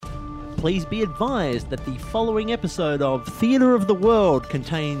Please be advised that the following episode of Theatre of the World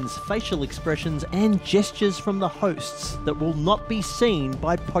contains facial expressions and gestures from the hosts that will not be seen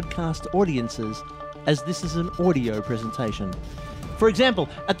by podcast audiences, as this is an audio presentation. For example,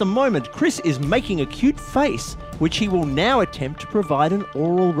 at the moment, Chris is making a cute face, which he will now attempt to provide an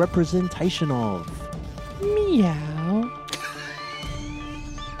oral representation of. Meow.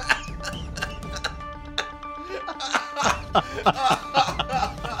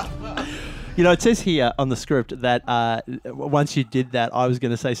 You know, it says here on the script that once you did that, I was going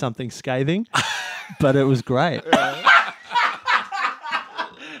to say something scathing, but it was great.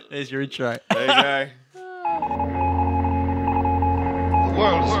 There's your intro. There you go. The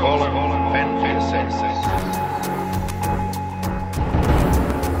world is full of fantasy.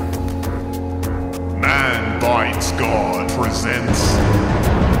 Man Bites God presents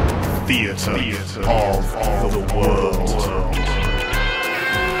Theatre of the World.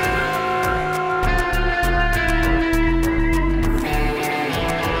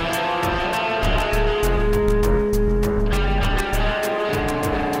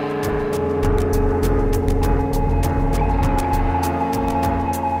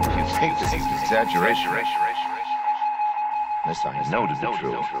 Exaggeration. This I know to be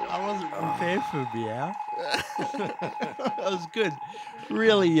true. I wasn't prepared for meow. That was good.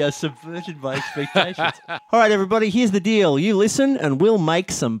 Really subverted my expectations. All right, everybody, here's the deal. You listen and we'll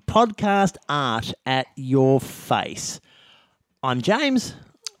make some podcast art at your face. I'm James.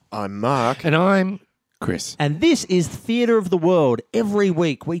 I'm Mark. And I'm Chris. And this is Theatre of the World. Every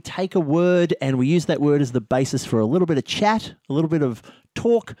week we take a word and we use that word as the basis for a little bit of chat, a little bit of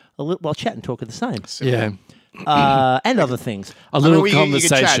talk. Well, chat and talk are the same. Yeah. And other things. A little You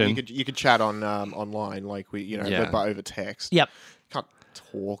conversation. could chat on online, like but over text. Yep. Can't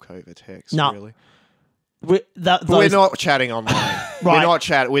talk over text. No. Really. We're not chatting online. Right. We're not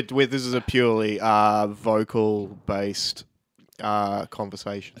chatting. This is a purely vocal based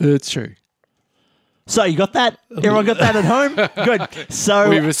conversation. It's true. So you got that? Everyone got that at home? Good. So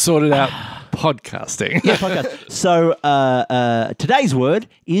We've sorted out podcasting. yeah, podcast. So today's word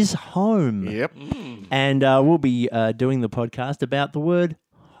is home. Yep. And we'll be doing the podcast about the word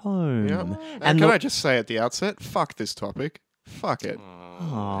home. Yep. And And can I just say at the outset, fuck this topic. Fuck it.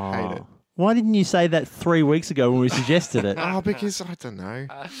 Hate it. Why didn't you say that 3 weeks ago when we suggested it? Oh, because I don't know.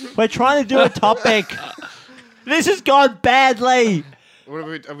 We're trying to do a topic. This has gone badly.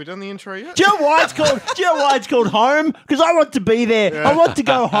 Have we done the intro yet? Do you know why it's called home? Because I want to be there. Yeah. I want to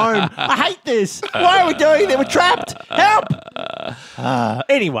go home. I hate this. Why are we doing this? We're trapped. Help.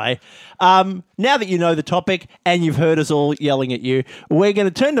 Anyway, now that you know the topic and you've heard us all yelling at you, we're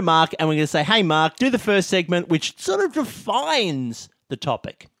going to turn to Mark and we're going to say, hey, Mark, do the first segment, which sort of defines the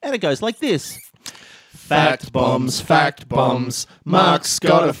topic. And it goes like this. Fact bombs. Mark's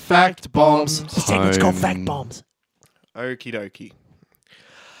got a fact bombs. The segment's called Fact Bombs. Okie dokie.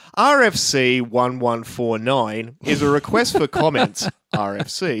 RFC 1149 is a request for comments,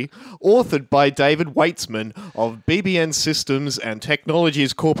 RFC, authored by David Weitzman of BBN Systems and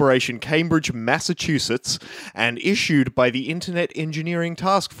Technologies Corporation, Cambridge, Massachusetts, and issued by the Internet Engineering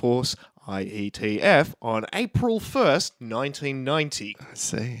Task Force, IETF, on April 1st, 1990. I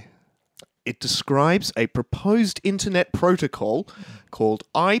see. It describes a proposed internet protocol called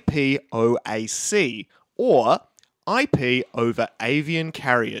IPOAC, or IP over avian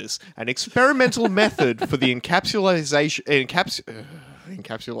carriers, an experimental method for the encapsulation.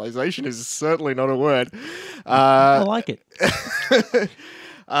 Encapsulation is certainly not a word. I like it.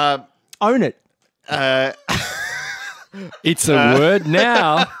 Own it. It's a word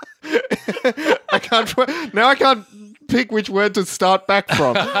now. I can't pick which word to start back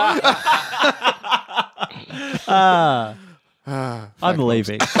from. I'm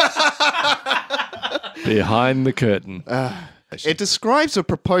leaving. Behind the curtain. It describes a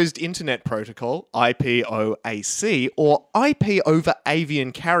proposed internet protocol, IPOAC, or IP over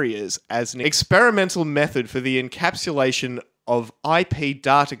avian carriers, as an experimental method for the encapsulation of IP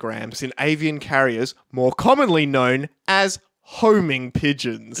datagrams in avian carriers, more commonly known as homing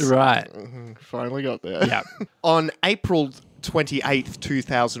pigeons. Right. Finally got there. Yeah. On April 28th,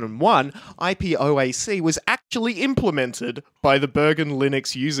 2001, IPOAC was actually implemented by the Bergen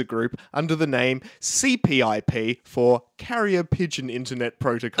Linux user group under the name CPIP for Carrier Pigeon Internet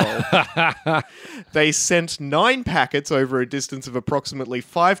Protocol. They sent 9 packets over a distance of approximately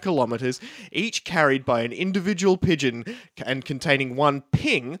 5 kilometers, each carried by an individual pigeon and containing one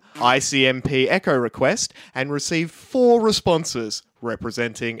ping ICMP echo request, and received 4 responses,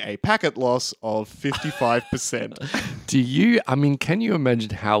 representing a packet loss of 55%. Can you imagine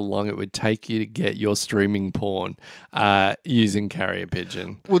how long it would take you to get your streaming porn using carrier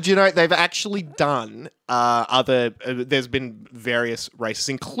pigeon? Well, do you know, they've actually done there's been various races,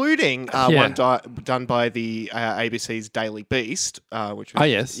 including one done by the ABC's Daily Beast, which was... Oh,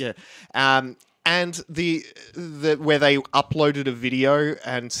 yes. Yeah. And the where they uploaded a video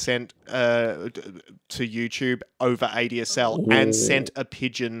and sent to YouTube over ADSL and sent a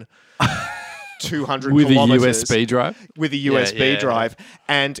pigeon 200 With kilometers a USB drive? with a USB drive,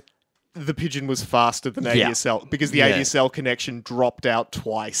 and the pigeon was faster than ADSL because the ADSL connection dropped out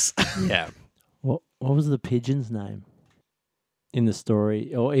twice. Yeah. What was the pigeon's name in the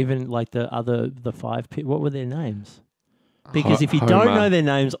story, or even like the five? What were their names? Because if you don't Homer. know their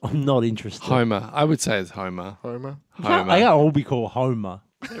names, I'm not interested. Homer. I would say it's Homer. Homer, They can't all be called Homer.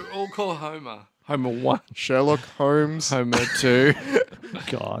 They're all called Homer. Homer 1, Sherlock Holmes, Homer 2.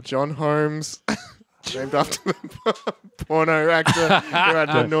 God. John Holmes, named after the porno actor who had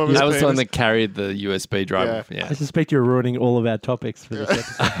an enormous That was the one penis. that carried the USB drive. Yeah. I suspect you're ruining all of our topics for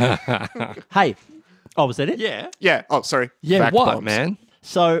this episode. Hey. Oh, was that it? Yeah. Yeah. Oh, sorry. Yeah, Fact what, bombs. man?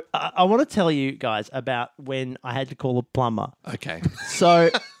 So I want to tell you guys about when I had to call a plumber. Okay.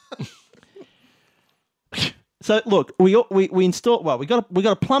 So, look, we installed. Well, we got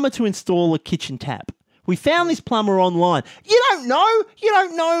a plumber to install a kitchen tap. We found this plumber online. You don't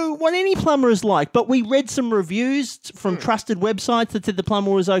know what any plumber is like. But we read some reviews from trusted websites that said the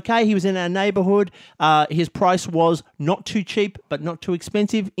plumber was okay. He was in our neighbourhood. His price was not too cheap, but not too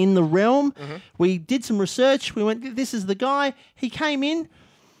expensive, in the realm. We did some research. We went, this is the guy. He came in,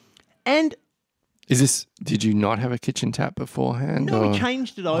 and Did you not have a kitchen tap beforehand? no, or? we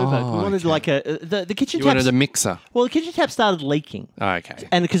changed it over. Oh, We wanted okay. like the kitchen You tap. wanted a mixer. Well, the kitchen tap started leaking. Oh, okay.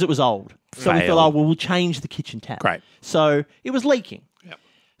 And because it was old. So we Fail. thought, we'll change the kitchen tap. Great. So it was leaking. Yep.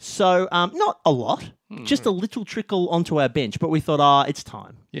 So not a lot, just a little trickle onto our bench. But we thought, it's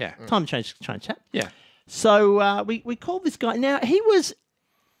time. Yeah. Time to change tap. Yeah. So we called this guy. Now, he was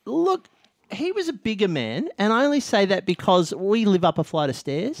a bigger man. And I only say that because we live up a flight of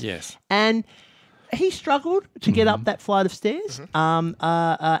stairs. Yes. And he struggled to get up that flight of stairs. And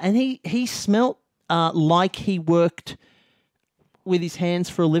he smelt like he worked with his hands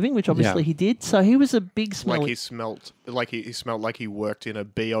for a living, which obviously Yeah. he did. So he was a big smelly. Like he smelt like he worked in a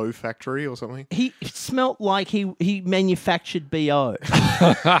BO factory or something. He smelt like he manufactured BO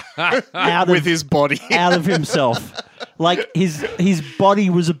out With of his body. out of himself. Like his body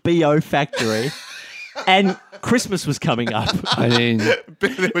was a BO factory, and Christmas was coming up. I mean,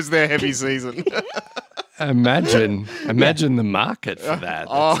 It was their heavy season. imagine the market for that.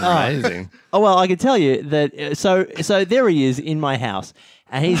 That's amazing. Oh well, I can tell you that. So there he is in my house,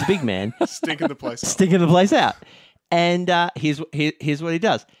 and he's a big man, Stinking the place up. sticking the place out. And here's what he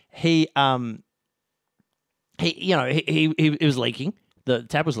does. He was leaking. The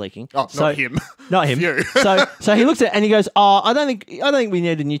tap was leaking. Oh, not him. Not him. You. So he looks at it and he goes, I don't think we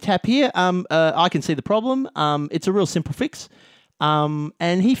need a new tap here. I can see the problem. It's a real simple fix.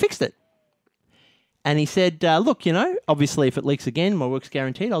 And he fixed it. And he said, look, obviously if it leaks again, my work's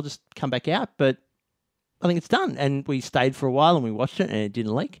guaranteed. I'll just come back out, but I think it's done. And we stayed for a while and we watched it and it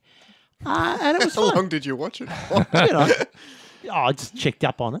didn't leak. And it was How fine. long did you watch it? I just checked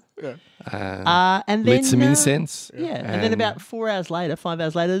up on it. Yeah. And then Lit some incense. Yeah, and then about 5 hours later,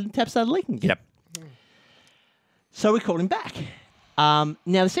 the tap started leaking again. Yep. So we called him back. Now,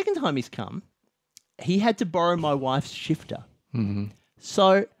 the second time he's come, he had to borrow my wife's shifter. Mm-hmm.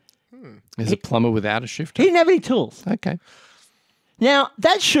 So Is a plumber without a shifter? he didn't have any tools. Okay. Now,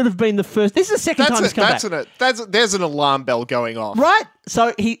 that should have been the first. This is the second time he's come back. There's an alarm bell going off. Right?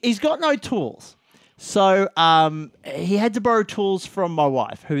 So he's got no tools. So he had to borrow tools from my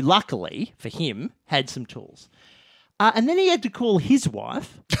wife, who luckily for him had some tools. And then he had to call his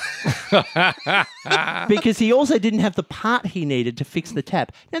wife because he also didn't have the part he needed to fix the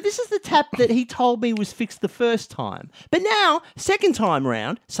tap. Now, this is the tap that he told me was fixed the first time. But now, second time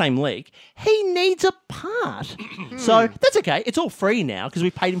round, same leak, he needs a part. So that's okay. It's all free now because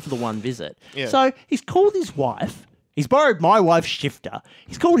we paid him for the one visit. Yeah. So he's called his wife. He's borrowed my wife's shifter.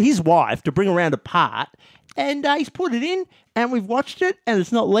 He's called his wife to bring around a part. And he's put it in and we've watched it and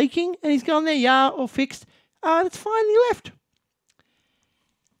it's not leaking. And he's gone there, yeah, all fixed. It's fine. He left.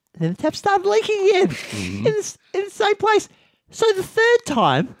 And then the tap started leaking again in the same place. So the third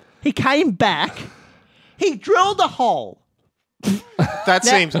time he came back, he drilled a hole.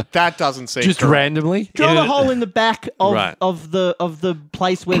 That doesn't seem Just correct. randomly? Drilled a hole in the back of, Right. of the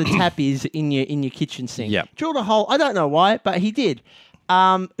place where the tap is in your kitchen sink. Yep. Drilled a hole. I don't know why, but he did.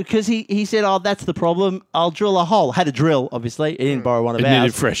 Because he said, "Oh, that's the problem. I'll drill a hole." Had a drill, obviously. He didn't borrow one of It ours.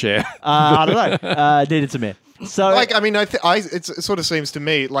 needed fresh air. I don't know. Needed some air. So, Like, I mean, it sort of seems to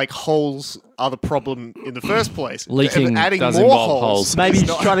me like holes are the problem in the first place. Leaking Adding does more involve holes. holes. maybe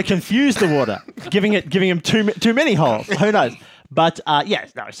he's trying to confuse the water, giving him too many holes. Who knows? But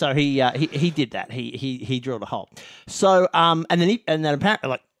so he did that. He drilled a hole. So and then apparently,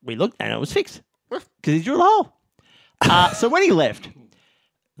 like, we looked and it was fixed because he drilled a hole. So when he left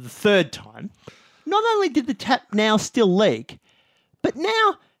the third time, not only did the tap now still leak, but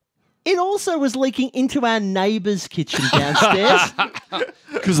now it also was leaking into our neighbour's kitchen downstairs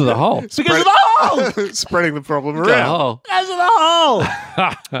Because of the hole. because of the hole. Spreading the problem Got a around. hole. Because of the hole.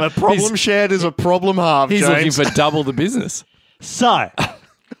 A problem shared is a problem halved, He's looking James. for double the business. So,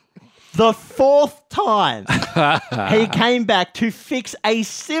 the fourth time he came back to fix a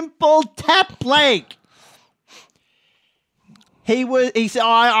simple tap leak. He said,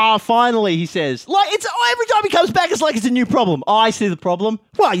 finally, he says, like, it's every time he comes back, it's like it's a new problem. I see the problem.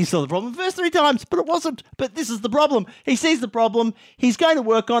 Well, you saw the problem the first 3 times, but it wasn't. But this is the problem. He sees the problem. He's going to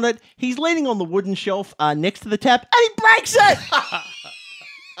work on it. He's leaning on the wooden shelf next to the tap, and he breaks it.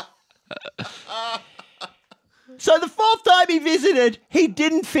 So the fourth time he visited, he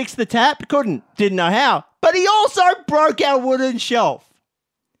didn't fix the tap, didn't know how, but he also broke our wooden shelf.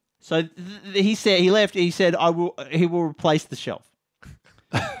 So he said he said he will replace the shelf.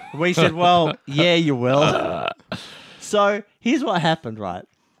 We said, well, yeah, you will. So here's what happened, right?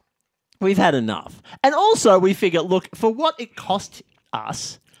 We've had enough. And also we figure, look, for what it cost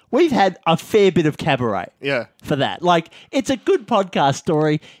us, we've had a fair bit of cabaret. Yeah. For that. Like, it's a good podcast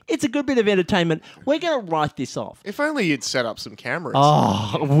story. It's a good bit of entertainment. We're going to write this off. If only you'd set up some cameras.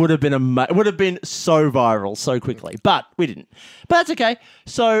 Oh, it would have been would have been so viral so quickly, but we didn't. But that's okay.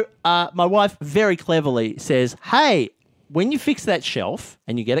 So my wife very cleverly says, "Hey, when you fix that shelf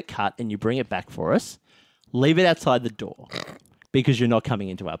and you get it cut and you bring it back for us, leave it outside the door because you're not coming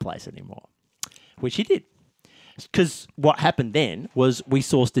into our place anymore." Which he did. Because what happened then was we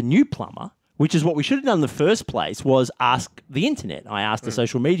sourced a new plumber, which is what we should have done in the first place, was ask the internet. I asked the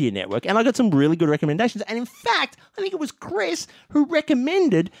social media network, and I got some really good recommendations. And in fact, I think it was Chris who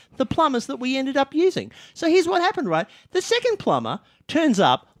recommended the plumbers that we ended up using. So here's what happened, right? The second plumber turns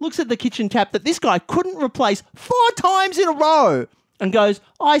up, looks at the kitchen tap that this guy couldn't replace 4 times in a row, and goes,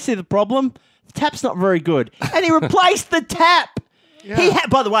 "I see the problem. The tap's not very good." And he replaced the tap. Yeah. He had,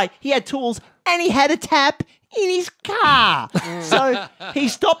 by the way, he had tools and he had a tap in his car. So he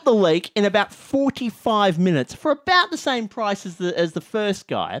stopped the leak in about 45 minutes for about the same price as the first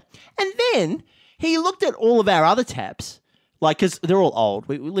guy. And then he looked at all of our other taps, like, because they're all old.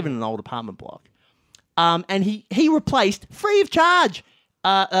 We live in an old apartment block. And he replaced, free of charge,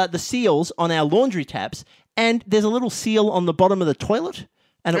 the seals on our laundry taps. And there's a little seal on the bottom of the toilet.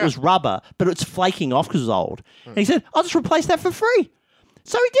 And it was rubber, but it's flaking off because it's old. And he said, "I'll just replace that for free."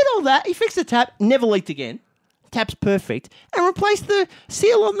 So he did all that. He fixed the tap, never leaked again. Tap's perfect, and replaced the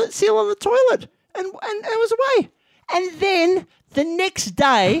seal on the toilet, and it was away. And then the next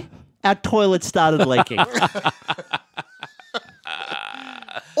day, our toilet started leaking.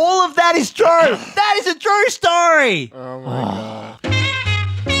 All of that is true. That is a true story. Oh my God.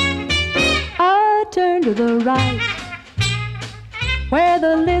 I turn to the right, where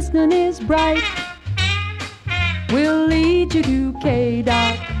the listening is bright. We'll lead you to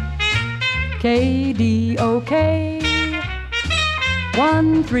K-Dot, KDOK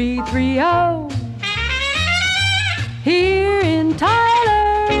 1330 here in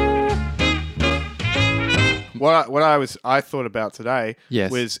Tyler. What I thought about today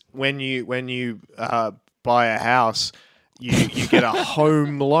Yes. was when you buy a house, you get a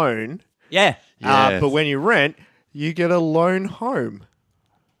home loan. Yeah. Yes. But when you rent, you get a loan home.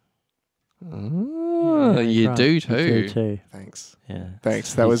 Oh, you do too. Thanks. Yeah.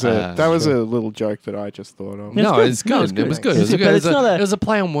 Thanks. That was a little joke that I just thought of. No, good. it's good. It was good. It's It good, but it's was not a- it was a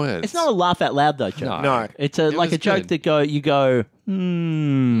play on words. It's not a laugh out loud though, joke. No. It's It like was a joke good. that you go,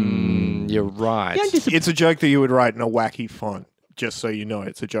 You're right. You don't dis- It's a joke that you would write in a wacky font, just so you know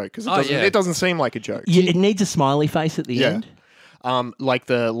it's a joke, because it doesn't seem like a joke. it needs a smiley face at the Yeah. end. Like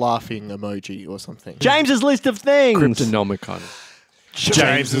the laughing emoji or something. James's list of things. Cryptonomicon.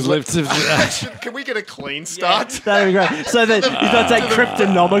 James's list of Can we get a clean start? That'd be great. So that he's not saying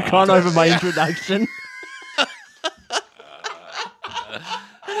Cryptonomicon over my introduction. What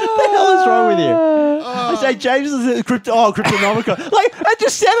the hell is wrong with you? I say James's Cryptonomicon. Like, I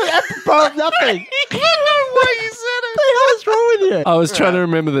just said it apropos of nothing. I don't know why you said What the hell is wrong with you? I was trying to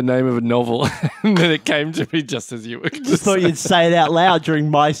remember the name of a novel, and then it came to me just as you were. Just thought you'd say it out loud during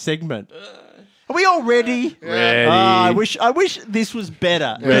my segment. Are we all ready? Ready. I wish this was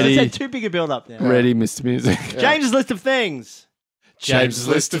better. Ready. It's had too big a build up now. Ready, Mr. Music. James's list of things. James's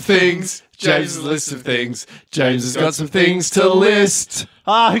list of things. James's list of things. James has got some things to list.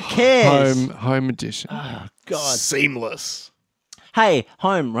 Who cares? Home edition. God. Seamless. Hey,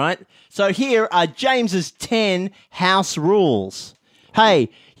 home, right? So here are James's 10 house rules. Hey,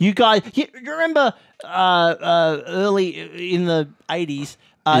 you guys, you remember early in the 80s,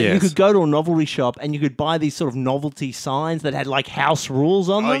 you Yes. could go to a novelty shop and you could buy these sort of novelty signs that had like house rules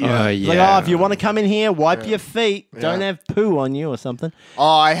on them. yeah. It's like, if you want to come in here, wipe your feet. Don't have poo on you or something. Oh,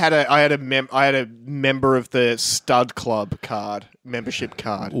 I had a member of the Stud Club membership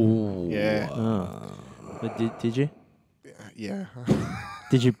card. Ooh. Yeah, But did you? yeah,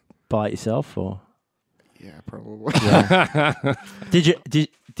 Did you buy it yourself or yeah, probably.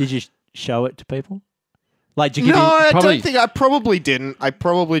 did you show it to people? Like, did you No, give I Probably- don't think I probably didn't. I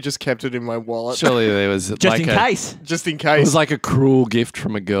probably just kept it in my wallet, Surely there was just like in a, case? just in It case. was like a cruel gift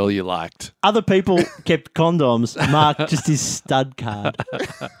from a girl you liked. Other people kept condoms. Mark just his stud card.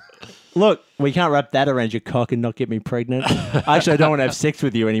 Look, we can't wrap that around your cock and not get me pregnant. Actually, I don't want to have sex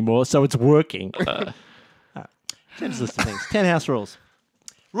with you anymore, so it's working. Alright. James' list of things. 10 house rules.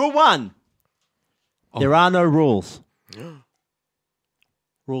 Rule 1. There are no rules.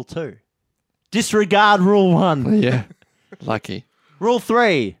 Rule 2. Disregard Rule 1. Yeah. Lucky. Rule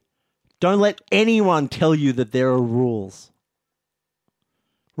 3. Don't let anyone tell you that there are rules.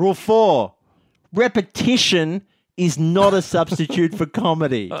 Rule 4. Repetition is not a substitute for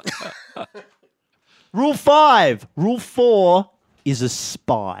comedy. Rule 5. Rule 4 is a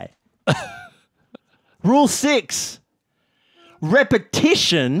spy. Rule 6.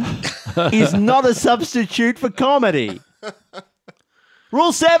 Repetition is not a substitute for comedy.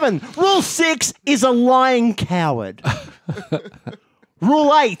 Rule 7. Rule 6 is a lying coward.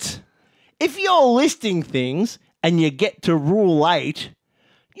 Rule 8. If you're listing things and you get to Rule 8,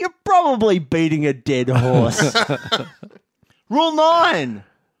 you're probably beating a dead horse. Rule 9.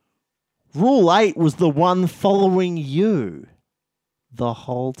 Rule 8 was the one following you the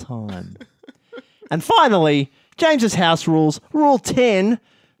whole time. And finally, James's house rules. Rule 10.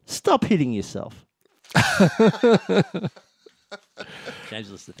 Stop hitting yourself.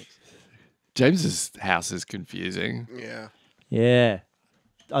 James lists the things. James's house is confusing. yeah. Yeah.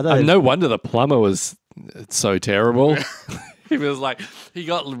 I don't No wonder the plumber was so terrible. He was like, he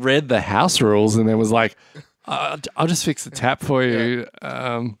read the house rules and then was like, I'll just fix the tap for you.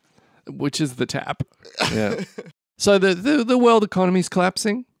 Which is the tap? Yeah. So the world economy is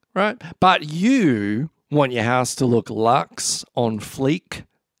collapsing, right? But you want your house to look luxe, on fleek,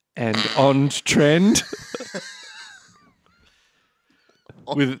 and on trend.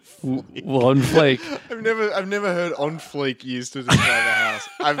 On fleek. I've never heard on fleek used to describe a house.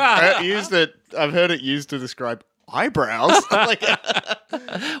 I've heard it used to describe eyebrows. Like,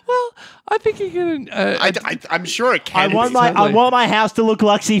 Well, I think you can. I'm sure it I can. want be. my totally. I want my house to look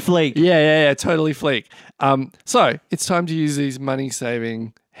Luxy Fleek. Yeah, totally fleek. So it's time to use these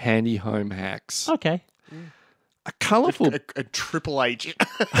money-saving, handy home hacks. Okay. A colourful. a Triple H.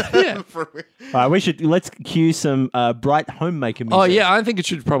 Yeah. All right, let's cue some bright homemaker music. Oh yeah, I think it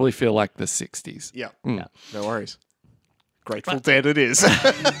should probably feel like the 60s. Yeah. Yeah. No worries. Grateful Dead it is.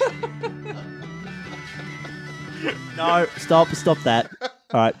 No, stop that.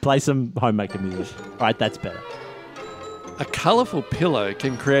 All right, play some homemaker music. All right, that's better. A colourful pillow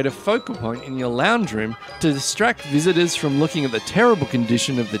can create a focal point in your lounge room to distract visitors from looking at the terrible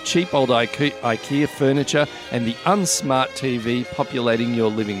condition of the cheap old IKEA furniture and the unsmart TV populating your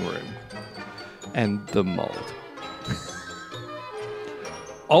living room. And the mould.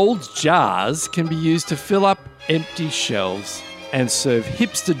 Old jars can be used to fill up empty shelves and serve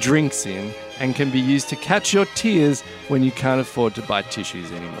hipster drinks in, and can be used to catch your tears when you can't afford to buy tissues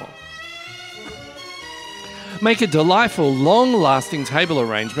anymore. Make a delightful, long-lasting table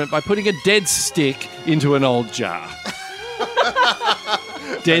arrangement by putting a dead stick into an old jar.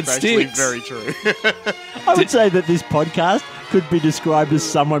 Dead That's actually sticks. very true. I would say that this podcast could be described as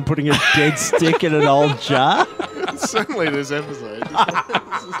someone putting a dead stick in an old jar. Certainly this episode.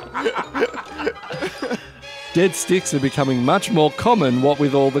 Dead sticks are becoming much more common, what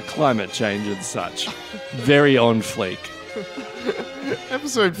with all the climate change and such. Very on fleek.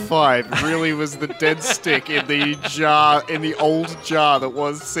 Episode 5 really was the dead stick in the jar, in the old jar that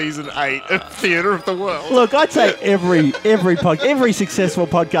was season 8 of Theatre of the World. Look, I'd say every successful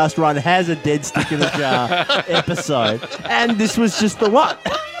podcast run has a dead stick in a jar episode, and this was just the one.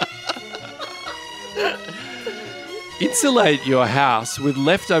 Insulate your house with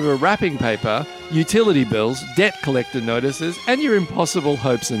leftover wrapping paper, utility bills, debt collector notices, and your impossible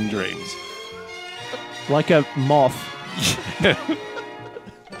hopes and dreams. Like a moth.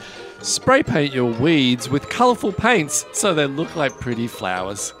 Spray paint your weeds with colourful paints so they look like pretty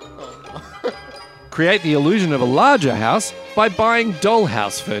flowers. Create the illusion of a larger house by buying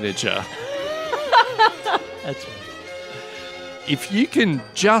dollhouse furniture. That's right. If you can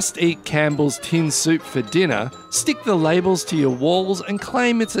just eat Campbell's tin soup for dinner, stick the labels to your walls and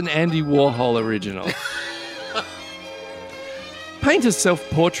claim it's an Andy Warhol original. Paint a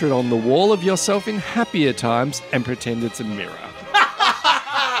self-portrait on the wall of yourself in happier times and pretend it's a mirror.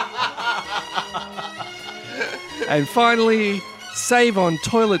 And finally, save on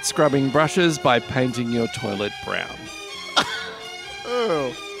toilet scrubbing brushes by painting your toilet brown.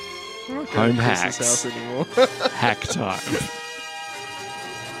 Oh. Home Chris's hacks. house anymore. Hack time.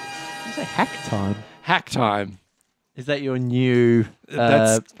 You say hack time. Hack time. Is that your new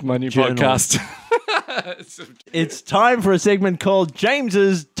That's my new journal? podcast. It's time for a segment called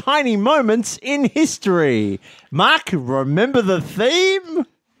James's Tiny Moments in History. Mark, remember the theme?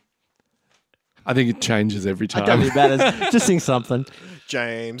 I think it changes every time. I don't think it matters. Just sing something.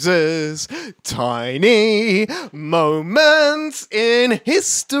 James's tiny moments in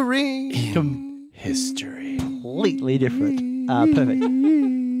history. History. Completely different. Perfect.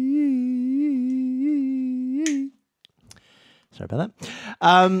 Sorry about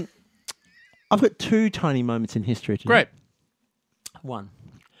that. I've got 2 tiny moments in history today. Great. 1.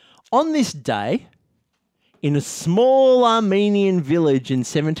 On this day, in a small Armenian village in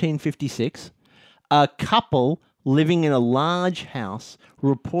 1756, a couple living in a large house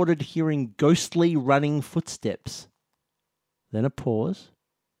reported hearing ghostly running footsteps. Then a pause.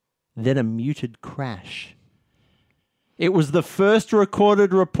 Then a muted crash. It was the first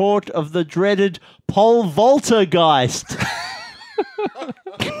recorded report of the dreaded Poltergeist.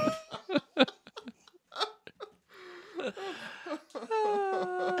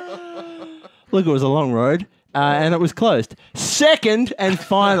 Look, it was a long road, and it was closed. Second and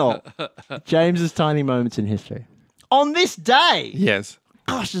final, James's tiny moments in history. On this day, Yes.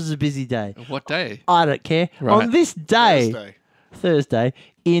 gosh, this is a busy day. What day? I don't care. Right. On this day, Thursday. Thursday,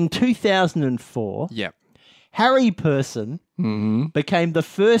 in 2004, Yep. Harry Person became the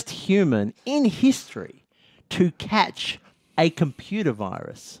first human in history to catch a computer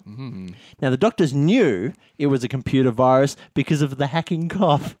virus. Now, the doctors knew it was a computer virus because of the hacking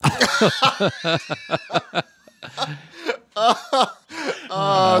cough.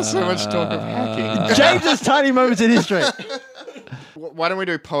 Oh, so much talk of hacking. James's tiny moments in history. Why don't we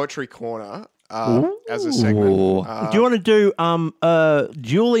do Poetry Corner as a segment? Do you want to do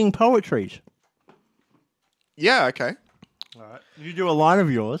dueling poetries? Yeah, okay. You do a line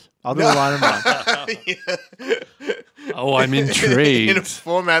of yours. I'll do a line of mine. Oh, I'm In a intrigued.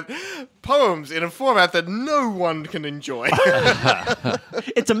 format, poems in a format that no one can enjoy.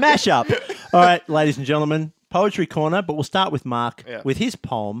 It's a mashup. All right, ladies and gentlemen, Poetry Corner, but we'll start with Mark with his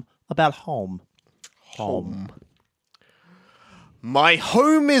poem about home. Home. My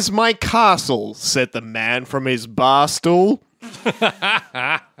home is my castle, said the man from his bar stool.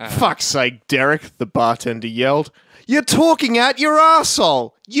 Fuck's sake, Derek, the bartender yelled. You're talking out your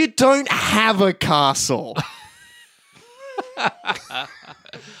arsehole. You don't have a castle.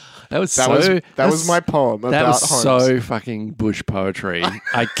 That was That was my poem about That was homes. so fucking bush poetry.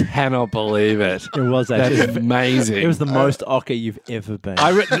 I cannot believe it. It was That actually. is amazing. It was the most ocker you've ever been.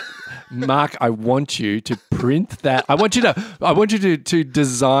 Mark, I want you to print that. I want you to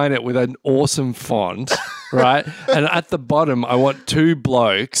design it with an awesome font, right? And at the bottom, I want 2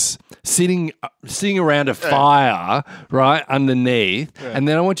 blokes sitting around a fire, right, underneath. Yeah. And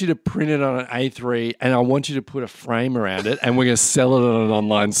then I want you to print it on an A3 and I want you to put a frame around it and we're going to sell it on an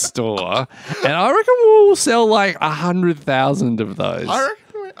online store. And I reckon we'll sell like 100,000 of those. I reckon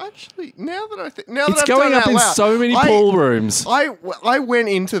actually, now that I think, It's going up in so many pool rooms. I went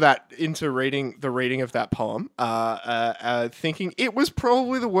into reading of that poem, thinking it was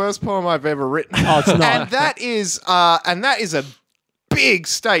probably the worst poem I've ever written. Oh, it's not. and that is a big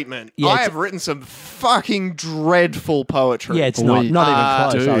statement. Yeah, I have written some fucking dreadful poetry. Yeah, it's not even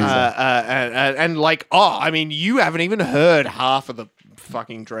close. dude. And like, I mean, you haven't even heard half of the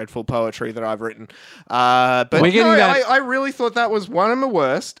fucking dreadful poetry that I've written. But We're getting that- I really thought that was one of my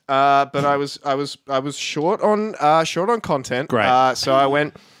worst. But I was short on content. Great. So I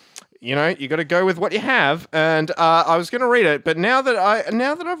went, you know, you got to go with what you have. And I was going to read it, but now that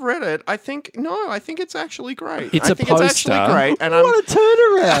I've read it, I think it's actually great. It's I a think it's actually poster. great. And What a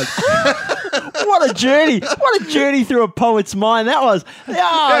turnaround! What a journey! What a journey through a poet's mind that was. Oh,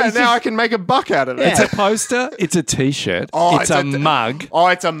 yeah, he's now just- I can make a buck out of it. It's a poster. It's a T-shirt. Oh, it's a mug, Oh,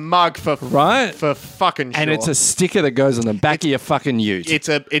 it's a mug for right? for fucking sure. And it's a sticker that goes on the back of your fucking ute.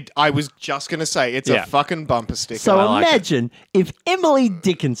 I was just gonna say it's Yeah. a fucking bumper sticker. So I like imagine if Emily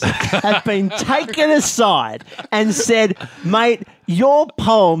Dickinson had been taken aside and said, mate, your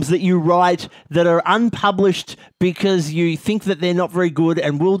poems that you write that are unpublished because you think that they're not very good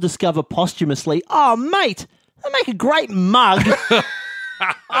and will discover posthumously, oh, mate, they make a great mug.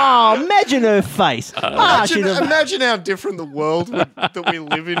 Oh, imagine her face. Imagine how different the world that we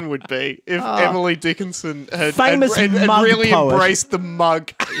live in would be if Emily Dickinson had Famous mug really poet. embraced the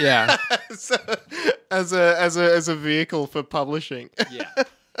mug yeah. as a vehicle for publishing.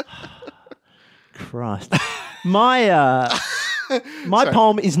 Christ. My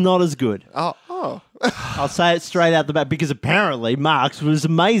poem is not as good. Oh. I'll say it straight out the back because apparently Mark's was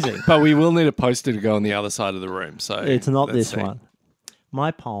amazing. But we will need a poster to go on the other side of the room. So It's not let's this see. one.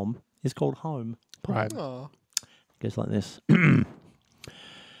 My poem is called Home. Right. It goes like this.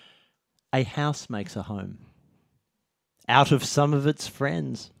 A house makes a home out of some of its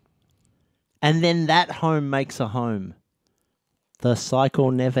friends. And then that home makes a home. The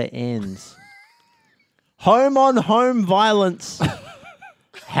cycle never ends. Home on home violence.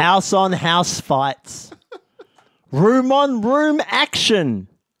 House on house fights. Room on room action.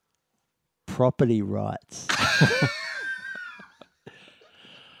 Property rights.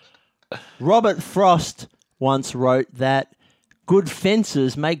 Robert Frost once wrote that good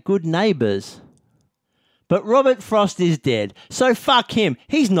fences make good neighbours. But Robert Frost is dead, so fuck him.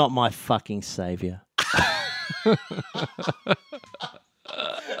 He's not my fucking saviour.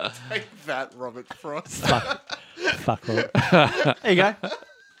 Take that, Robert Frost. Fuck Robert. There you go.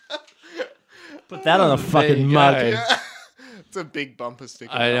 Put that on a fucking mug. It's a big bumper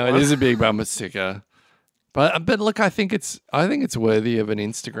sticker. I know it is a big bumper sticker, but look, I think it's worthy of an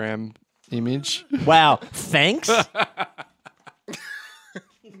Instagram image. Wow. Thanks.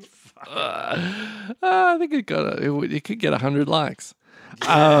 I think it could get 100 likes.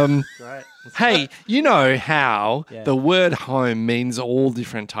 Hey, you know how the word home means all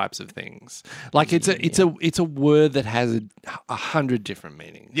different types of things. Like it's a word that has 100 different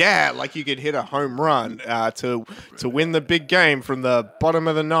meanings. Yeah, like you could hit a home run to win the big game from the bottom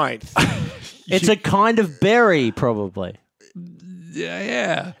of the ninth. It's a kind of berry, probably.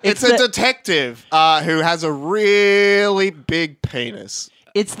 Yeah. It's a the- detective who has a really big penis.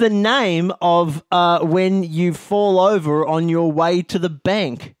 It's the name of when you fall over on your way to the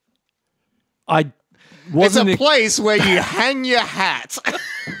bank. I It's wasn't. a place where you hang your hat.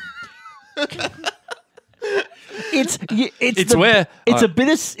 It's where it's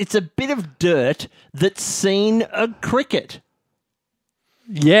a bit of dirt that's seen a cricket.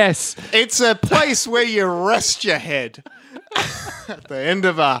 Yes. It's a place where you rest your head at the end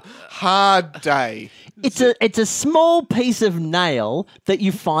of a hard day. It's a small piece of nail that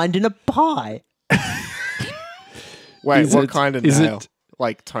you find in a pie. Wait, Is what it- kind of is nail? it-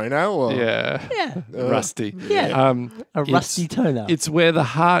 Like toenail? Or? Yeah. Yeah, Rusty. Yeah. a It's- rusty toenail. It's where the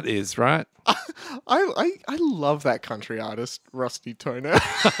heart is, right? I love that country artist, Rusty Toenail.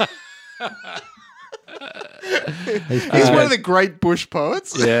 He's one of the great bush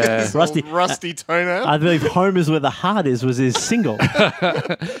poets. Yeah. He's Rusty- Rusty Toenail. I believe Home is where the heart is was his single.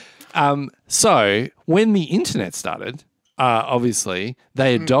 So when the internet started, obviously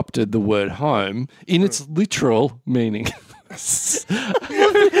they adopted the word home in its literal meaning.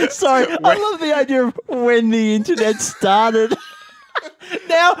 Sorry, I love the idea of when the internet started.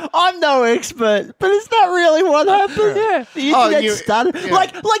 Now, I'm no expert, but is that really what happened? Yeah. The internet started.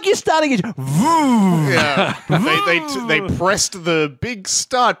 yeah. Like you're starting it. Yeah, they pressed the big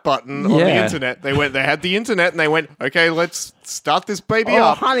start button on the Yeah. internet. They had the internet and they went, okay, let's start this baby Oh,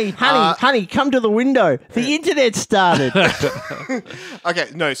 up. honey, come to the window. The internet started. Okay,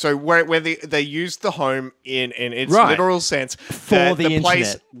 no, so where they used the home in its Right. literal sense For the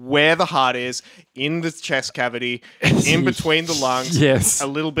place internet. where the heart is, in the chest cavity, in between the lungs, Yes. a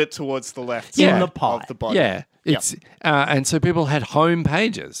little bit towards the left In side the pie. of the body. Yeah. It's and so people had home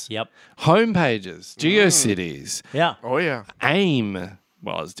pages. Yep. Home pages, GeoCities, Yeah. Oh yeah. AIM,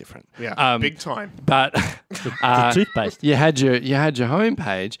 was different. Yeah, big time. But The toothpaste. you had your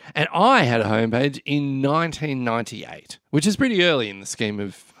homepage, and I had a homepage in 1998, which is pretty early in the scheme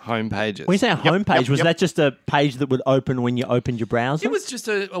of homepages. When you say a homepage, was yep. that just a page that would open when you opened your browser? It was just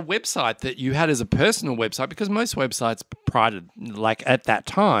a website that you had as a personal website, because most websites prior to, like at that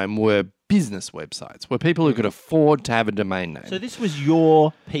time, were business websites where people who could afford to have a domain name. So this was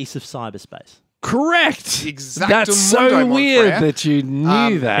your piece of cyberspace. Correct. Exactly. That's so weird that you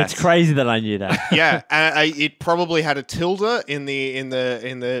knew that. It's crazy that I knew that. Yeah, it probably had a tilde in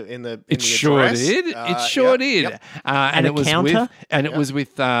the It sure address. did. It sure did. Yep. And a it was counter? it was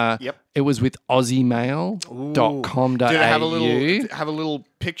with it was with aussiemail.com.au. Did it have a little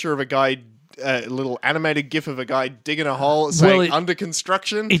picture of a guy, a little animated GIF of a guy digging a hole saying under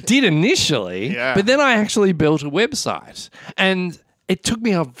construction? It did initially, Yeah. but then I actually built a website, and it took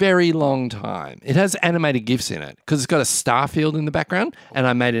me a very long time. It has animated GIFs in it because it's got a star field in the background, and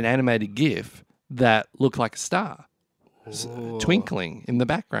I made an animated GIF that looked like a star twinkling in the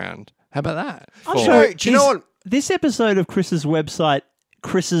background. How about that? Do you know what? This episode of Chris's website,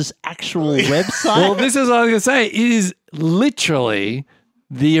 Chris's actual website. Well, this is what I was going to say. It is literally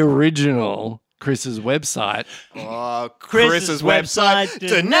the original Chris's website. Chris's website.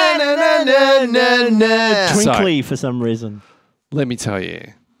 Twinkly for some reason. Let me tell you,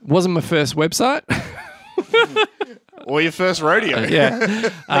 it wasn't my first website. Or your first rodeo.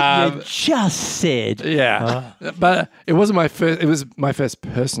 Yeah. You just said. Yeah. But it wasn't my first. It was my first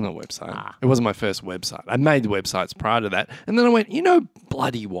personal website. It wasn't my first website. I made websites prior to that. And then I went,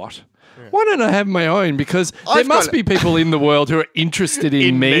 bloody what? Why don't I have my own? Because there must be people in the world who are interested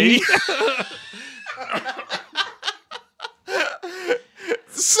in me.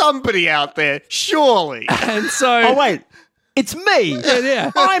 Somebody out there, surely. And so... Oh, wait. It's me.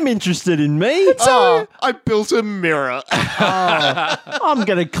 Yeah. I'm interested in me. I built a mirror. I'm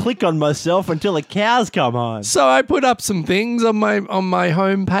going to click on myself until the cows come home. So I put up some things on my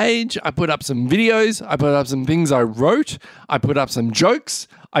homepage. I put up some videos. I put up some things I wrote. I put up some jokes.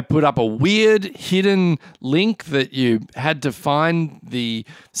 I put up a weird hidden link that you had to find the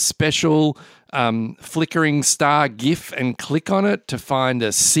special flickering star GIF and click on it to find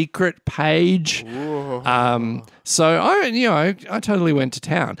a secret page. So I totally went to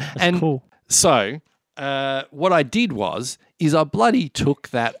town. That's cool. So what I did is I bloody took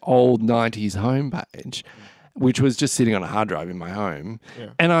that old 90s homepage, which was just sitting on a hard drive in my home,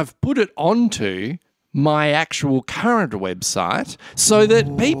 and I've put it onto my actual current website so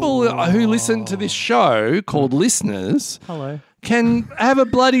that people who listen to this show, called listeners, can have a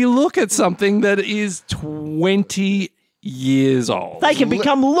bloody look at something that is 20 years old. They can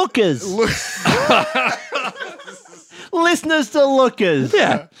become lookers. Listeners to lookers.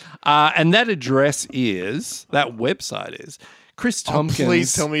 Yeah. And that website is Chris Tompkins.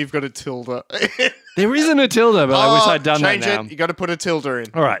 Please tell me you've got a tilde. There isn't a tilde, but I wish I'd done that change now. it. You got to put a tilde in.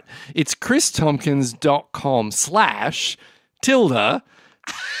 All right. It's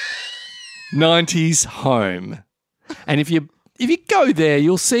christompkins.com/tilde90s home. And if you go there,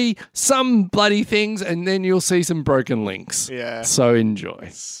 you'll see some bloody things, and then you'll see some broken links. Yeah. So enjoy.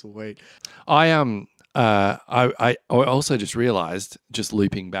 Sweet. I also just realized, just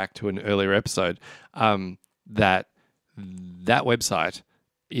looping back to an earlier episode, that website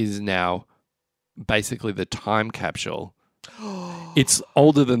is now basically the time capsule. It's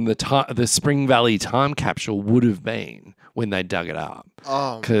older than the Spring Valley time capsule would have been when they dug it up.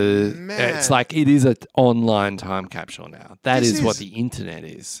 Oh, because man. it's like it is an online time capsule now. That This is what is- the internet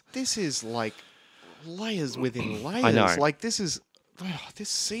is. This is like layers within layers. I know. Like this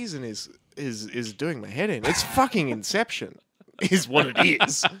season is doing my head in. It's fucking Inception, is what it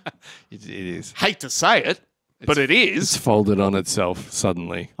is. It is. Hate to say it, but it It's is. folded on itself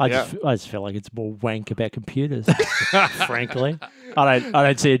suddenly. I just feel like it's more wank about computers. Frankly, I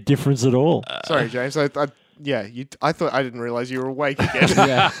don't see a difference at all. Sorry, James. I thought I didn't realize you were awake again.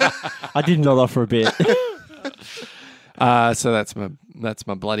 Yeah. I did nod off for a bit. So that's my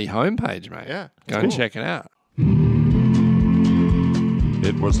bloody homepage, mate. Yeah, Go and check it out.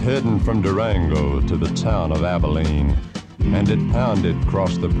 It was heading from Durango to the town of Abilene, and it pounded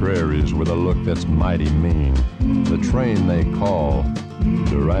across the prairies with a look that's mighty mean. The train they call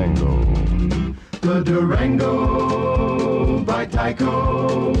Durango. The Durango by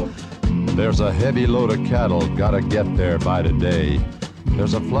Tyco. There's a heavy load of cattle gotta get there by today.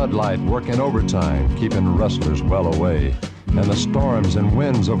 There's a floodlight working overtime, keeping rustlers well away. And the storms and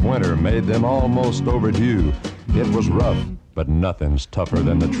winds of winter made them almost overdue. It was rough, but nothing's tougher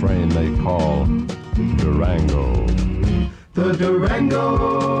than the train they call Durango. The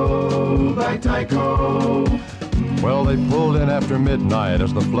Durango by Tyco. Well, they pulled in after midnight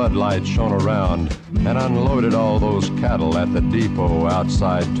as the floodlights shone around and unloaded all those cattle at the depot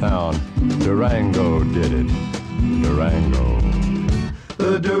outside town. Durango did it. Durango.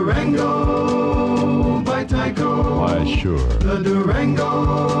 The Durango by Tyco. Why, sure. The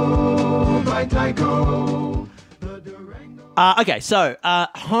Durango by Tyco. Okay, so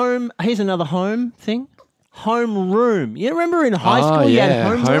home. Here's another home thing. Homeroom. You remember in high school you had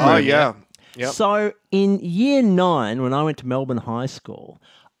homeroom? Oh, yeah. Yep. So in year 9, when I went to Melbourne High School,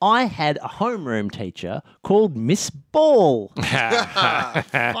 I had a homeroom teacher called Miss Ball.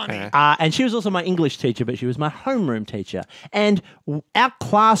 And she was also my English teacher, but she was my homeroom teacher. And our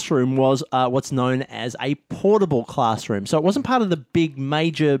classroom was what's known as a portable classroom. So it wasn't part of the big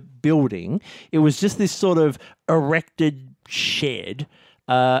major building. It was just this sort of erected shed.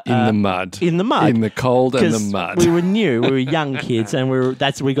 In the mud. In the mud. In the cold and the 'Cause mud. We were new. We were young kids, and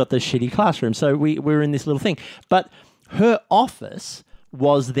we got the shitty classroom. So we were in this little thing. But her office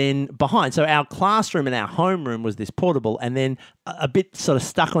was then behind. So our classroom and our homeroom was this portable, and then a bit sort of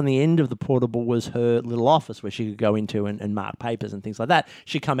stuck on the end of the portable was her little office where she could go into and mark papers and things like that.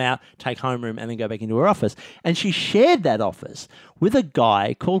 She'd come out, take homeroom, and then go back into her office. And she shared that office with a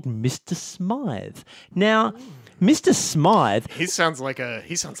guy called Mr. Smythe. Now, Mr. Smythe... He sounds like a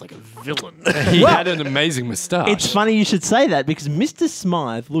villain. He had an amazing moustache. It's funny you should say that because Mr.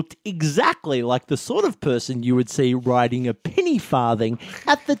 Smythe looked exactly like the sort of person you would see riding a penny farthing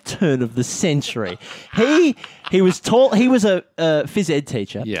at the turn of the century. He was tall. He was a phys ed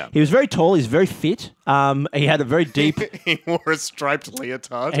teacher. Yeah. He was very tall. He's very fit. He had a very deep... He wore a striped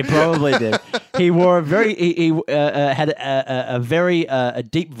leotard. He probably did. He wore a very... He had a very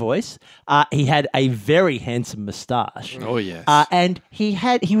deep voice. He had a very handsome moustache. Oh, yes. And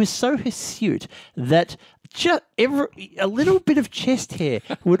he was so hirsute that just a little bit of chest hair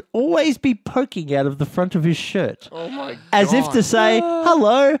would always be poking out of the front of his shirt. Oh my god. As if to say,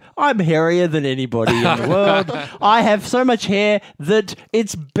 hello, I'm hairier than anybody in the world. I have so much hair that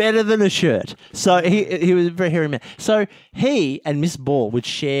it's better than a shirt. So he was a very hairy man. So he and Miss Ball would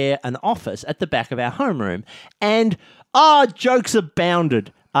share an office at the back of our homeroom. And jokes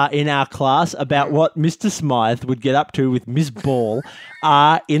abounded in our class about what Mr. Smythe would get up to with Miss Ball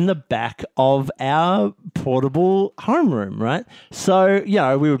in the back of our portable homeroom, right? So,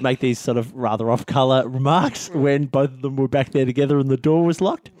 we would make these sort of rather off-colour remarks when both of them were back there together and the door was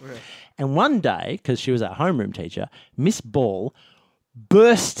locked. Yeah. And one day, because she was our homeroom teacher, Miss Ball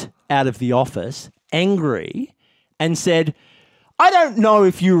burst out of the office, angry, and said, I don't know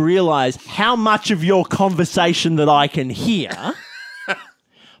if you realise how much of your conversation that I can hear...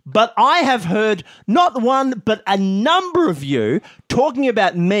 But I have heard not one, but a number of you talking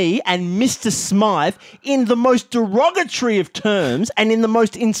about me and Mr. Smythe in the most derogatory of terms and in the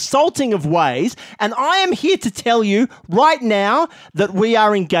most insulting of ways. And I am here to tell you right now that we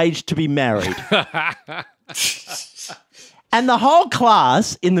are engaged to be married. And the whole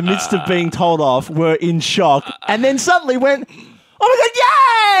class, in the midst of being told off, were in shock and then suddenly went... Oh my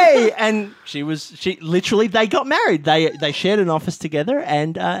God, yay! And they got married. They shared an office together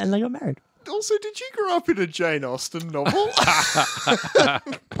and they got married. Also, did you grow up in a Jane Austen novel?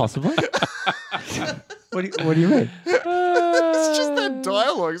 Possibly. What do you mean? It's just that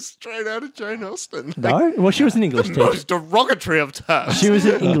dialogue straight out of Jane Austen. No? Well, she was an English teacher. Most derogatory of terms. She was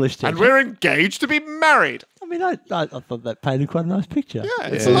an English teacher. And we're engaged to be married. I mean, I thought that painted quite a nice picture. Yeah,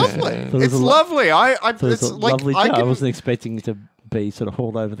 it's lovely. It's lovely. It's a lovely job. I wasn't expecting to be sort of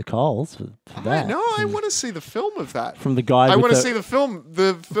hauled over the coals for that. No, I want to see the film of that. From the guy. I want to see the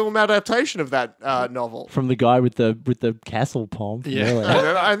film adaptation of that novel. From the guy with the castle palm. Yeah. Really.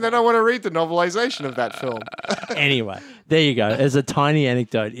 And then I want to read the novelization of that film. Anyway, there you go. There's a tiny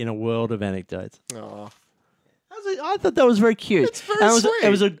anecdote in a world of anecdotes. Oh. I thought that was very cute. It's very sweet. It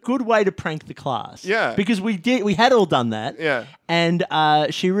was a good way to prank the class. Yeah. Because we had all done that. Yeah. And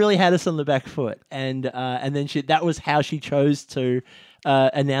she really had us on the back foot. And then that was how she chose to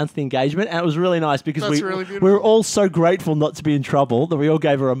announce the engagement. And it was really nice because we were all so grateful not to be in trouble that we all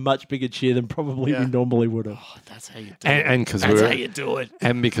gave her a much bigger cheer than probably we normally would have. Oh, that's how you do and it. That's how you do it.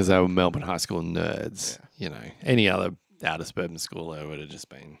 And because they were Melbourne High School nerds, any other outer suburban school, they would have just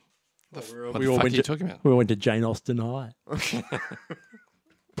been... What the fuck are you talking about? We went to Jane Austen High.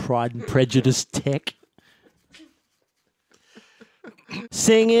 Pride and Prejudice Tech.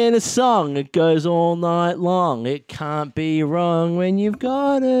 Singing a song, it goes all night long. It can't be wrong when you've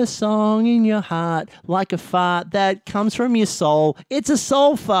got a song in your heart, like a fart that comes from your soul. It's a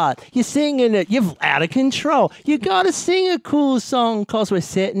soul fart. You're singing it, you're out of control. You gotta sing a cool song, cause we're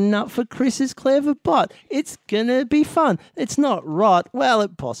setting up for Chris's clever bot. It's gonna be fun. It's not rot. Well,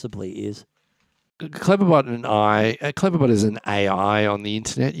 it possibly is. Cleverbot and Cleverbot is an AI on the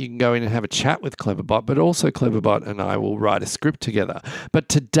internet. You can go in and have a chat with Cleverbot, but also Cleverbot and I will write a script together. But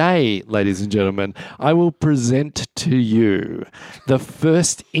today, ladies and gentlemen, I will present to you the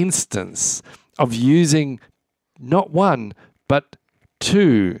first instance of using not one, but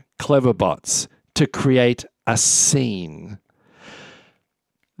 2 Cleverbots to create a scene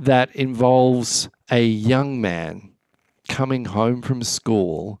that involves a young man coming home from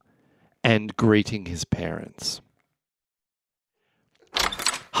school and greeting his parents.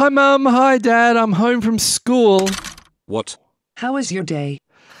 Hi, Mum. Hi, Dad. I'm home from school. What? How was your day?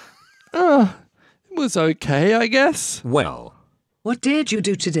 It was okay, I guess. Well, What did you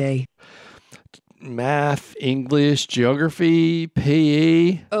do today? Math, English, geography,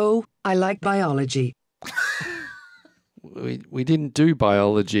 PE. Oh, I like biology. We didn't do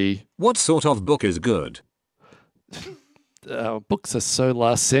biology. what sort of book is good? Books are so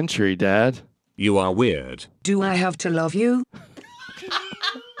last century, Dad. You are weird. Do I have to love you?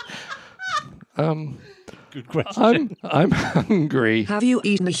 Good question. I'm hungry. Have you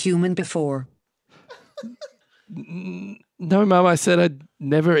eaten a human before? No, Mum, I said I'd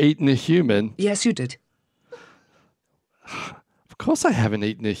never eaten a human. Yes, you did. Of course I haven't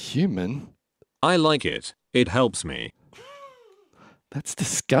eaten a human. I like it. It helps me. That's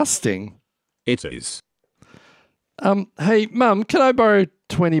disgusting. It is. Hey, Mum, can I borrow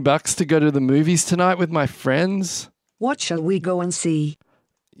 $20 to go to the movies tonight with my friends? What shall we go and see?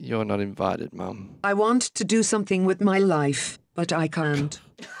 You're not invited, Mum. I want to do something with my life, but I can't.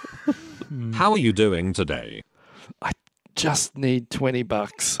 How are you doing today? I just need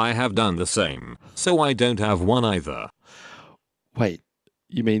 $20. I have done the same, so I don't have one either. Wait,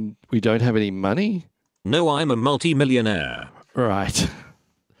 you mean we don't have any money? No, I'm a multi-millionaire. Right.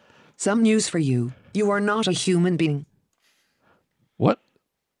 Some news for you. You are not a human being.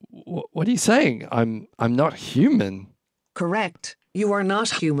 What are you saying? I'm not human. Correct. You are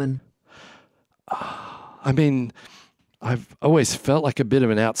not human. I mean, I've always felt like a bit of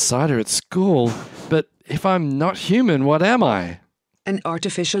an outsider at school, but if I'm not human, what am I? An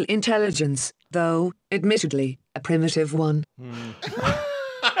artificial intelligence, though, admittedly, a primitive one.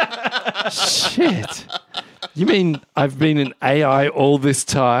 Shit. You mean I've been an AI all this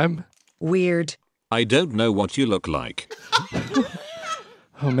time? Weird. I don't know what you look like.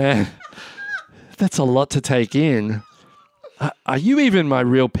 Oh man, that's a lot to take in. Are you even my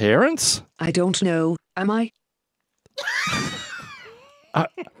real parents? I don't know. Am I?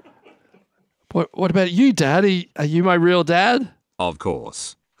 What about you, Dad? Are you my real dad? Of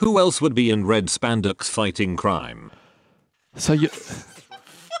course. Who else would be in red spandex fighting crime? So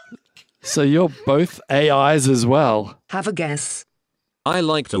you're both AIs as well. Have a guess. I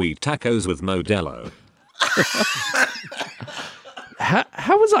like to eat tacos with Modelo.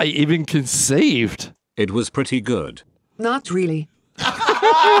 How was I even conceived? It was pretty good. Not really.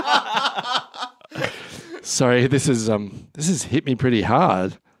 Sorry, this has hit me pretty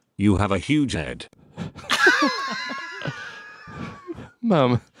hard. You have a huge head.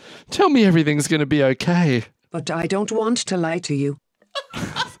 Mum, tell me everything's going to be okay. But I don't want to lie to you.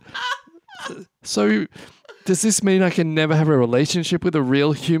 So, does this mean I can never have a relationship with a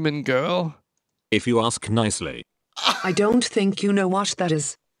real human girl? If you ask nicely. I don't think you know what that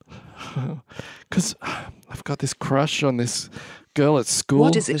is. Because I've got this crush on this girl at school.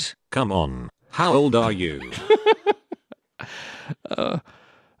 What is it? Come on. How old are you?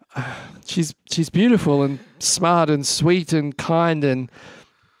 She's beautiful and smart and sweet and kind and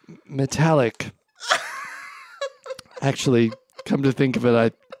metallic. Actually, come to think of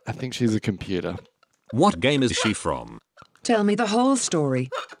it, I think she's a computer. What game is she from? Tell me the whole story.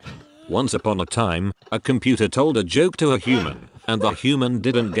 Once upon a time, a computer told a joke to a human, and the human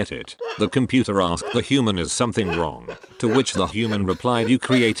didn't get it. The computer asked the human, is something wrong? To which the human replied, you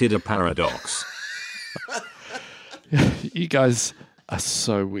created a paradox. You guys are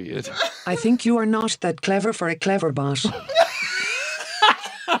so weird. I think you are not that clever for a clever bot.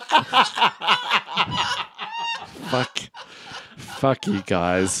 Fuck you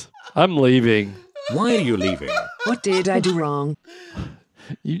guys. I'm leaving. Why are you leaving? What did I do wrong?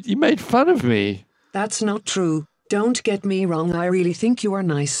 You made fun of me. That's not true. Don't get me wrong, I really think you are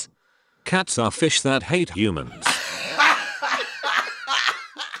nice. Cats are fish that hate humans.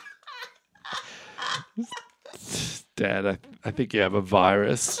 Dad, I think you have a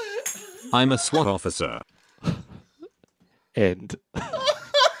virus. I'm a SWAT officer. End.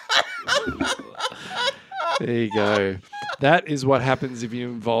 There you go. That is what happens if you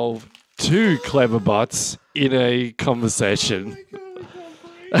involve two clever bots in a conversation.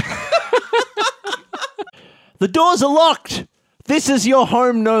 The doors are locked. This is your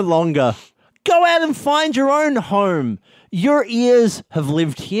home no longer. Go out and find your own home. Your ears have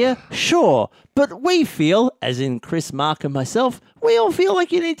lived here, sure, but we feel, as in Chris, Mark, and myself, we all feel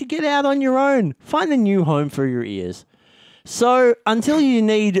like you need to get out on your own. Find a new home for your ears. So, until you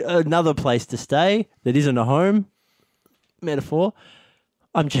need another place to stay that isn't a home, metaphor,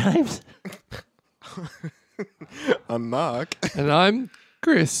 I'm James. I'm Mark. And I'm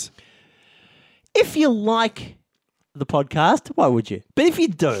Chris. If you like the podcast, why would you? But if you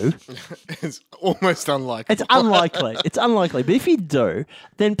do, It's almost unlikely. it's unlikely. It's unlikely. But if you do,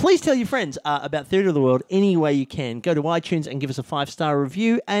 then please tell your friends about Theatre of the World any way you can. Go to iTunes and give us a 5-star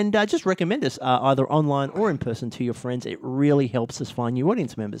review and just recommend us either online or in person to your friends. It really helps us find new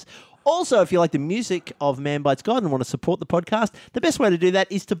audience members. Also, if you like the music of Man Bites God and want to support the podcast, the best way to do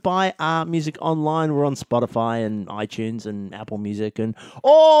that is to buy our music online. We're on Spotify and iTunes and Apple Music and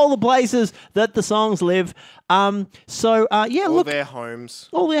all the places that the songs live. All Look, their homes.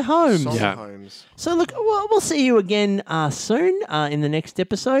 all their homes. Song Yeah. homes. So look, we'll see you again soon in the next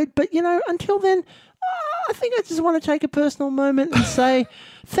episode. But, until then, I think I just want to take a personal moment and say,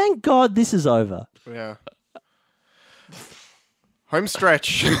 thank God this is over. Yeah. Home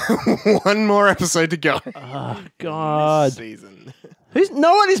stretch. One more episode to go. God. Season.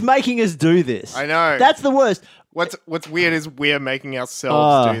 No one is making us do this. I know. That's the worst. What's weird is we're making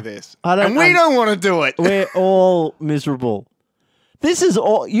ourselves Oh, do this. and we don't want to do it. We're all miserable. This is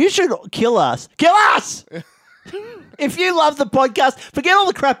all. You should kill us. Kill us! If you love the podcast, forget all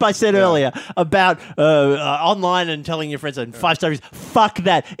the crap I said earlier about online and telling your friends and 5 stars. Fuck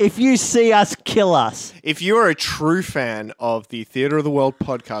that. If you see us, kill us. If you're a true fan of the Theatre of the World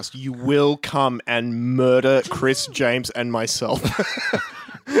podcast, you will come and murder Chris, James, and myself.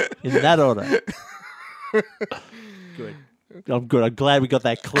 In that order. Good. I'm good. I'm glad we got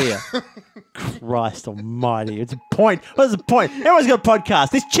that clear. Christ almighty. It's a point. What's the point? Everyone's got a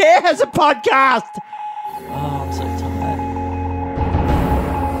podcast. This chair has a podcast. Oh, I'm so tired.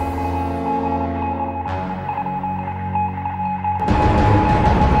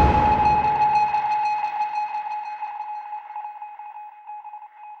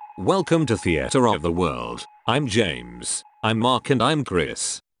 Welcome to Theatre of the World. I'm James. I'm Mark and I'm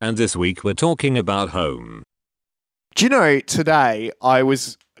Chris. And this week we're talking about home. Do you know, today I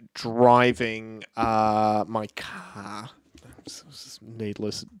was driving my car. This is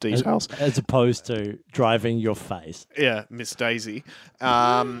needless details. As opposed to driving your face. Yeah, Miss Daisy.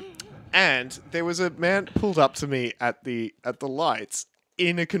 And there was a man pulled up to me at the lights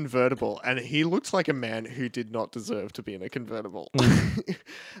in a convertible, and he looked like a man who did not deserve to be in a convertible. What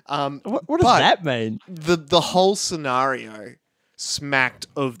does but that mean? The whole scenario smacked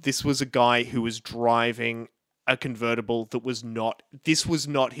of this was a guy who was driving a convertible that was not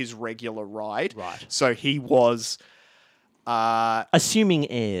his regular ride. Right. So he was Assuming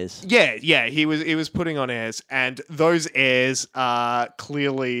airs. Yeah, he was putting on airs, and those airs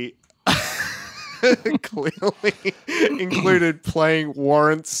clearly included playing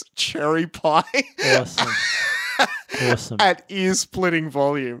Warrant's Cherry Pie Awesome. Awesome. at ear-splitting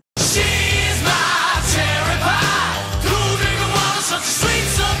volume. She's my cherry pie. Cooling the water, such a sweet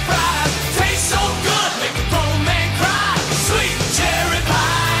surprise. Tastes so good, make a grown man cry. Sweet cherry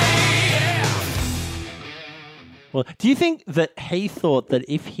pie. Yeah. Well, do you think that he thought that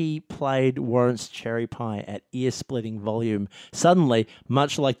if he played Warrant's Cherry Pie at ear-splitting volume, suddenly,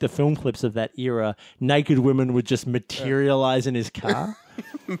 much like the film clips of that era, naked women would just materialize in his car?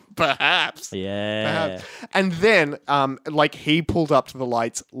 Perhaps. Yeah. Perhaps. And then, he pulled up to the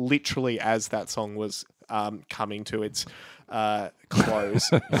lights literally as that song was coming to its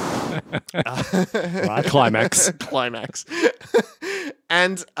close. Right. Climax. Climax.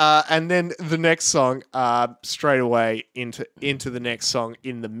 And then the next song, straight away into the next song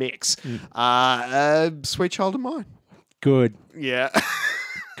in the mix. Sweet Child of Mine. Good. Yeah.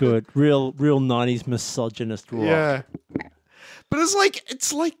 Good. Real 90s misogynist rock. Yeah. But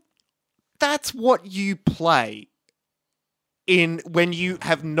it's like that's what you play when you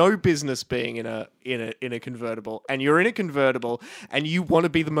have no business being in a convertible, and you're in a convertible and you want to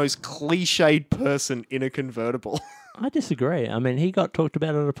be the most cliched person in a convertible. I disagree. I mean, he got talked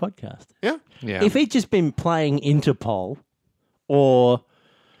about on a podcast. Yeah. Yeah. If he'd just been playing Interpol or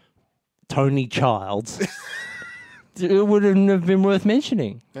Tony Childs, it wouldn't have been worth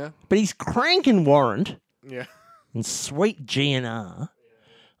mentioning. Yeah. But he's cranking Warrant Yeah. and sweet GNR.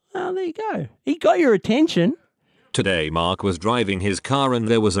 Well, there you go. He got your attention. Today Mark was driving his car and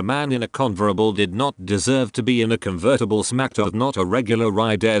there was a man in a convertible did not deserve to be in a convertible smacked of not a regular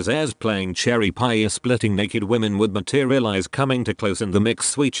ride airs playing Cherry Pie splitting naked women would materialize coming to close in the mix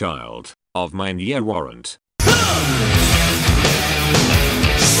Sweet Child of Mine yeah Warrant.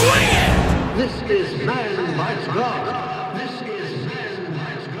 Swing it! This is Man Bites God.